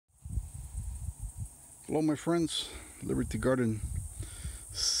Hello my friends, Liberty Garden,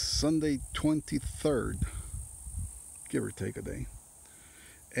 Sunday 23rd, give or take a day.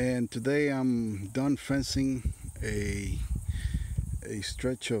 And today I'm done fencing a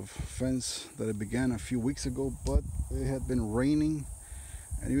stretch of fence that I began a few weeks ago, but it had been raining,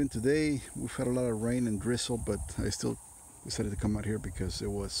 and even today we've had a lot of rain and drizzle, but I still decided to come out here because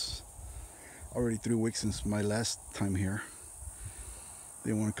it was already 3 weeks since my last time here.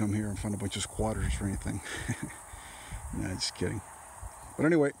 Didn't want to come here and find a bunch of squatters or anything. Nah, just kidding. But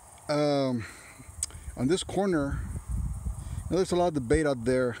anyway, on this corner, there's a lot of debate out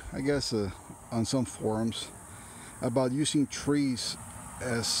there, I guess, on some forums about using trees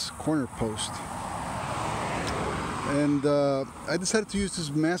as corner posts. And I decided to use this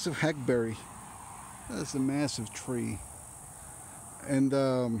massive hackberry. That's a massive tree. And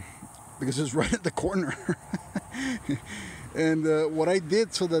because it's right at the corner. And what I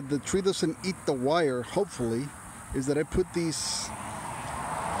did so that the tree doesn't eat the wire, hopefully, is that I put these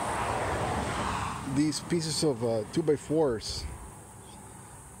pieces of 2x4s.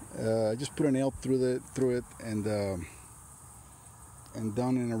 I just put a nail through it and down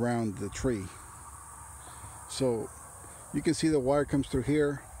and around the tree. So you can see the wire comes through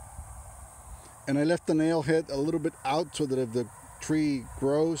here, and I left the nail head a little bit out so that if the tree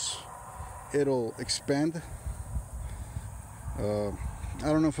grows, it'll expand. I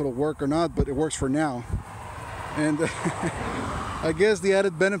don't know if it'll work or not, but it works for now. And I guess the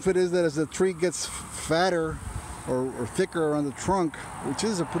added benefit is that as the tree gets fatter or thicker around the trunk, which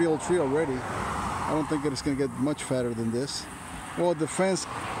is a pretty old tree already, I don't think it's going to get much fatter than this. Well, the fence,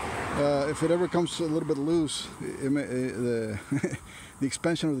 if it ever comes a little bit loose, the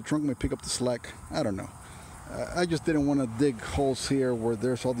expansion of the trunk may pick up the slack. I don't know. I just didn't want to dig holes here where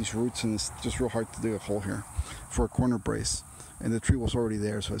there's all these roots, and it's just real hard to dig a hole here for a corner brace. And the tree was already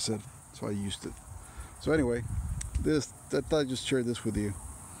there, so I used it. So anyway, I thought I'd just share this with you.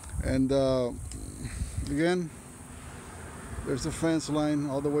 And again, there's the fence line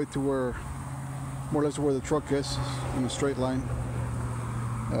all the way to where, more or less where the truck is, in a straight line.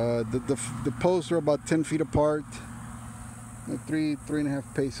 The posts are about 10 feet apart, three and a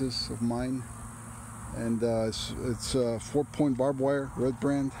half paces of mine. And it's 4-point barbed wire, red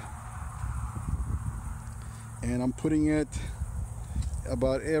brand. And I'm putting it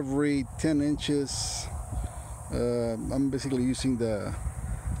about every 10 inches. I'm basically using the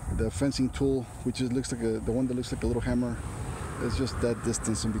fencing tool, which looks like the one that looks like a little hammer. It's just that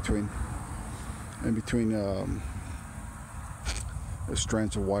distance in between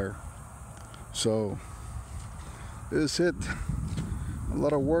strands of wire. So this is it. A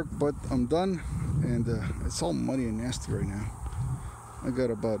lot of work, but I'm done, and it's all muddy and nasty right now. I got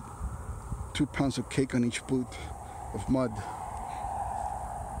about 2 pounds of cake on each boot of mud.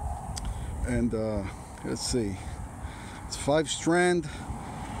 And let's see, it's 5-strand.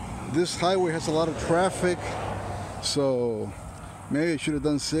 This highway has a lot of traffic, so maybe I should have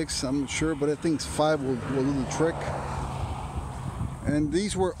done 6, I'm not sure, but I think 5 will do the trick. And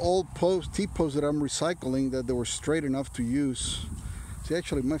these were old T-posts that I'm recycling, that they were straight enough to use. See,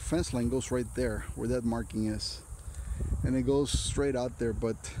 actually my fence line goes right there where that marking is, and it goes straight out there,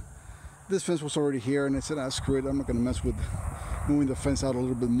 but this fence was already here, and I said, screw it, I'm not going to mess with moving the fence out a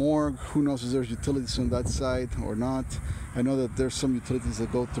little bit more. Who knows if there's utilities on that side or not. I know that there's some utilities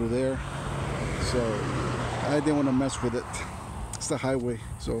that go through there, so I didn't want to mess with it. It's the highway,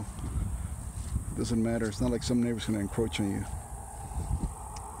 so it doesn't matter. It's not like some neighbor's going to encroach on you.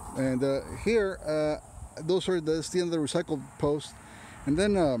 And here, that's the end of the recycled post. And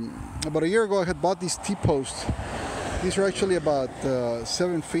then about a year ago I had bought these T-posts. These are actually about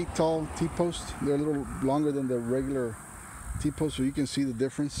 7 feet tall T-posts. They're a little longer than the regular T-posts, so you can see the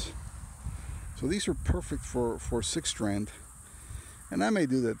difference. So these are perfect for 6-strand, and I may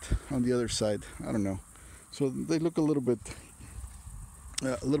do that on the other side. I don't know. So they look a little bit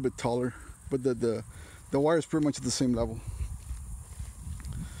taller, but the wire is pretty much at the same level.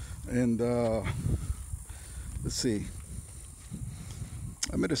 And let's see.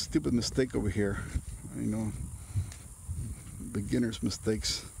 I made a stupid mistake over here. You know, beginner's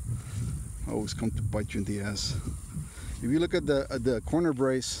mistakes always come to bite you in the ass. If you look at the corner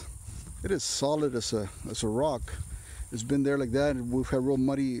brace, it is solid as a rock. It's been there like that. We've had real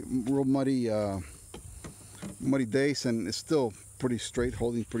muddy days, and it's still pretty straight,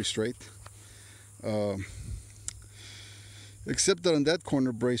 holding pretty straight. Except that on that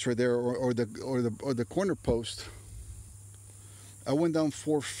corner brace right there, or the corner post, I went down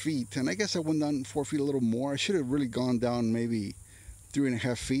 4 feet, and I guess I went down 4 feet a little more. I should have really gone down maybe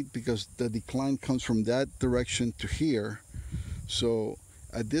 3.5 feet, because the decline comes from that direction to here. So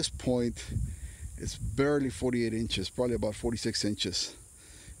at this point, It's barely 48 inches, probably about 46 inches.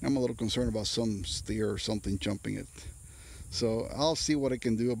 I'm a little concerned about some steer or something jumping it. So I'll see what I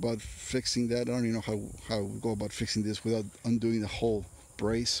can do about fixing that. I don't even know how to go about fixing this without undoing the whole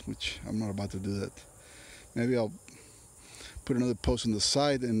brace, which I'm not about to do that. Maybe I'll put another post on the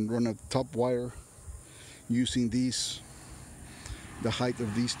side and run a top wire using the height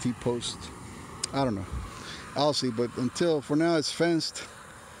of these T-posts. I don't know. I'll see, but for now it's fenced,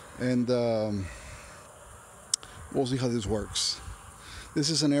 and we'll see how this works. This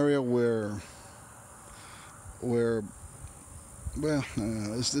is an area where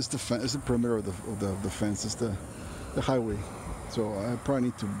it's the perimeter of the fence. It's the highway, so I probably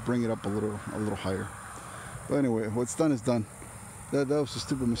need to bring it up a little higher. But anyway, what's done is done. That was a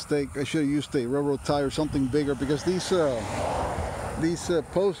stupid mistake. I should have used a railroad tie or something bigger, because these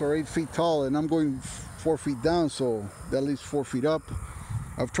posts are 8 feet tall, and I'm going 4 feet down, so that leaves 4 feet up.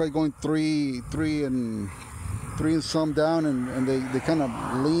 I've tried going three and some down, and they kind of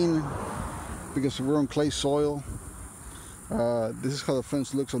lean because we're on clay soil. This is how the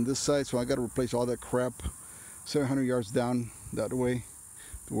fence looks on this side, so I got to replace all that crap 700 yards down that way,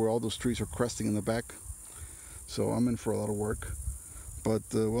 to where all those trees are cresting in the back. So I'm in for a lot of work, but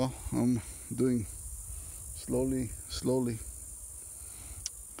well, I'm doing slowly.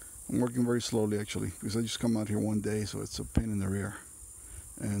 I'm working very slowly, actually, because I just come out here one day, so it's a pain in the rear.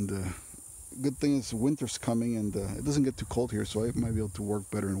 And good thing is winter's coming, and it doesn't get too cold here, so I might be able to work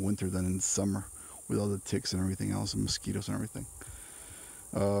better in winter than in summer, with all the ticks and everything else, and mosquitoes and everything.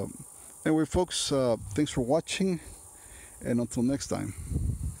 Anyway, folks, thanks for watching, and until next time.